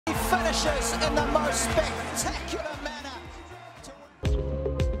finishes in the most spectacular manner.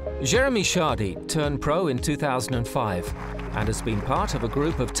 Jeremy Chardy turned pro in 2005 and has been part of a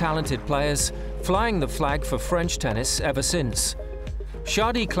group of talented players flying the flag for French tennis ever since.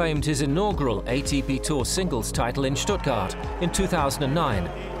 Chardy claimed his inaugural ATP Tour singles title in Stuttgart in 2009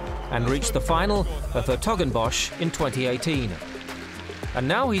 and reached the final of Hertogenbosch in 2018. And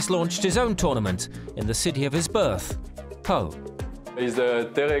now he's launched his own tournament in the city of his birth, Pau. It's the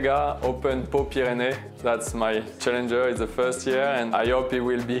Terrega Open Pau-Pyrénées. That's my challenger. It's the first year and I hope it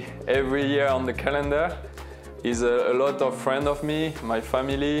will be every year on the calendar. He's a lot of friends of me, my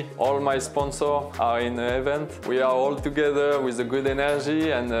family, all my sponsors are in the event. We are all together with a good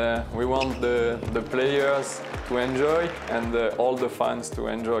energy and we want the players to enjoy and all the fans to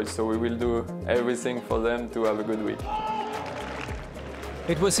enjoy. So we will do everything for them to have a good week.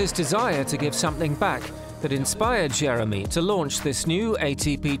 It was his desire to give something back that inspired Jeremy to launch this new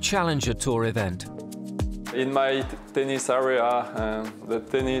ATP Challenger Tour event. In my tennis area, the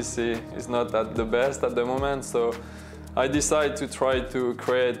tennis is not at the best at the moment, so I decided to try to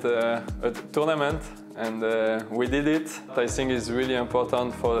create a tournament, and we did it. I think it's really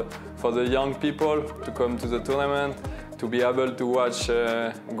important for the young people to come to the tournament, to be able to watch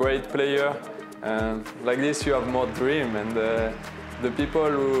a great player. Like this you have more dream, and the people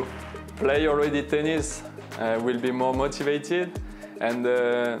who play already tennis will be more motivated. And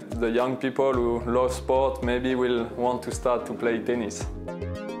the young people who love sport maybe will want to start to play tennis.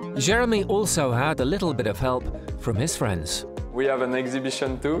 Jeremy also had a little bit of help from his friends. We have an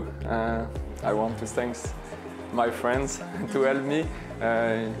exhibition too. I want to thank my friends to help me.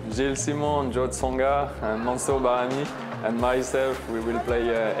 Gilles Simon, Joe Tsonga, Mansour Barami and myself, we will play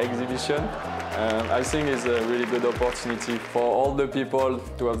exhibition. I think it's a really good opportunity for all the people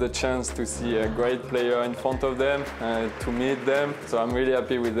to have the chance to see a great player in front of them, to meet them. So I'm really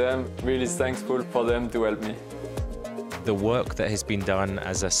happy with them, really thankful for them to help me. The work that has been done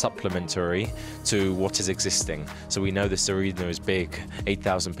as a supplementary to what is existing. So we know this arena is big,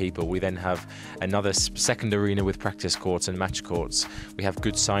 8,000 people. We then have another second arena with practice courts and match courts. We have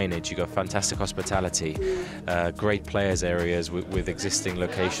good signage, you've got fantastic hospitality, great players areas with existing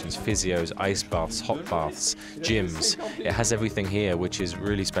locations, physios, ice baths, hot baths, gyms. It has everything here, which is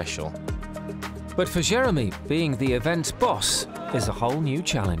really special. But for Jeremy, being the event's boss is a whole new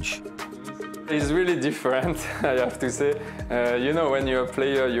challenge. It's really different, I have to say. You know, when you're a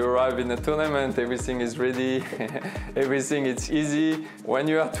player, you arrive in a tournament, everything is ready, everything is easy. When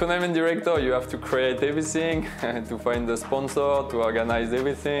you are tournament director, you have to create everything, to find the sponsor, to organize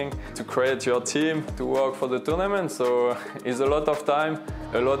everything, to create your team, to work for the tournament. So it's a lot of time,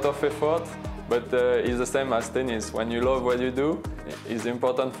 a lot of effort, but it's the same as tennis. When you love what you do, it's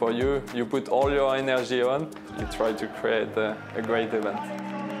important for you. You put all your energy on, you try to create a great event.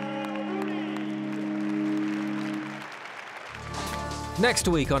 Next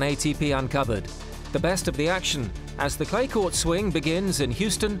week on ATP Uncovered, the best of the action as the clay court swing begins in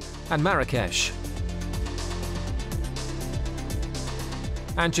Houston and Marrakesh.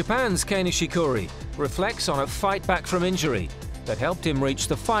 And Japan's Kei Nishikori reflects on a fight back from injury that helped him reach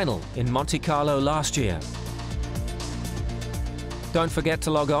the final in Monte Carlo last year. Don't forget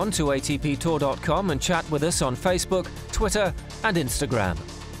to log on to atptour.com and chat with us on Facebook, Twitter and Instagram.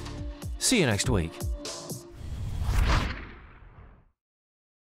 See you next week.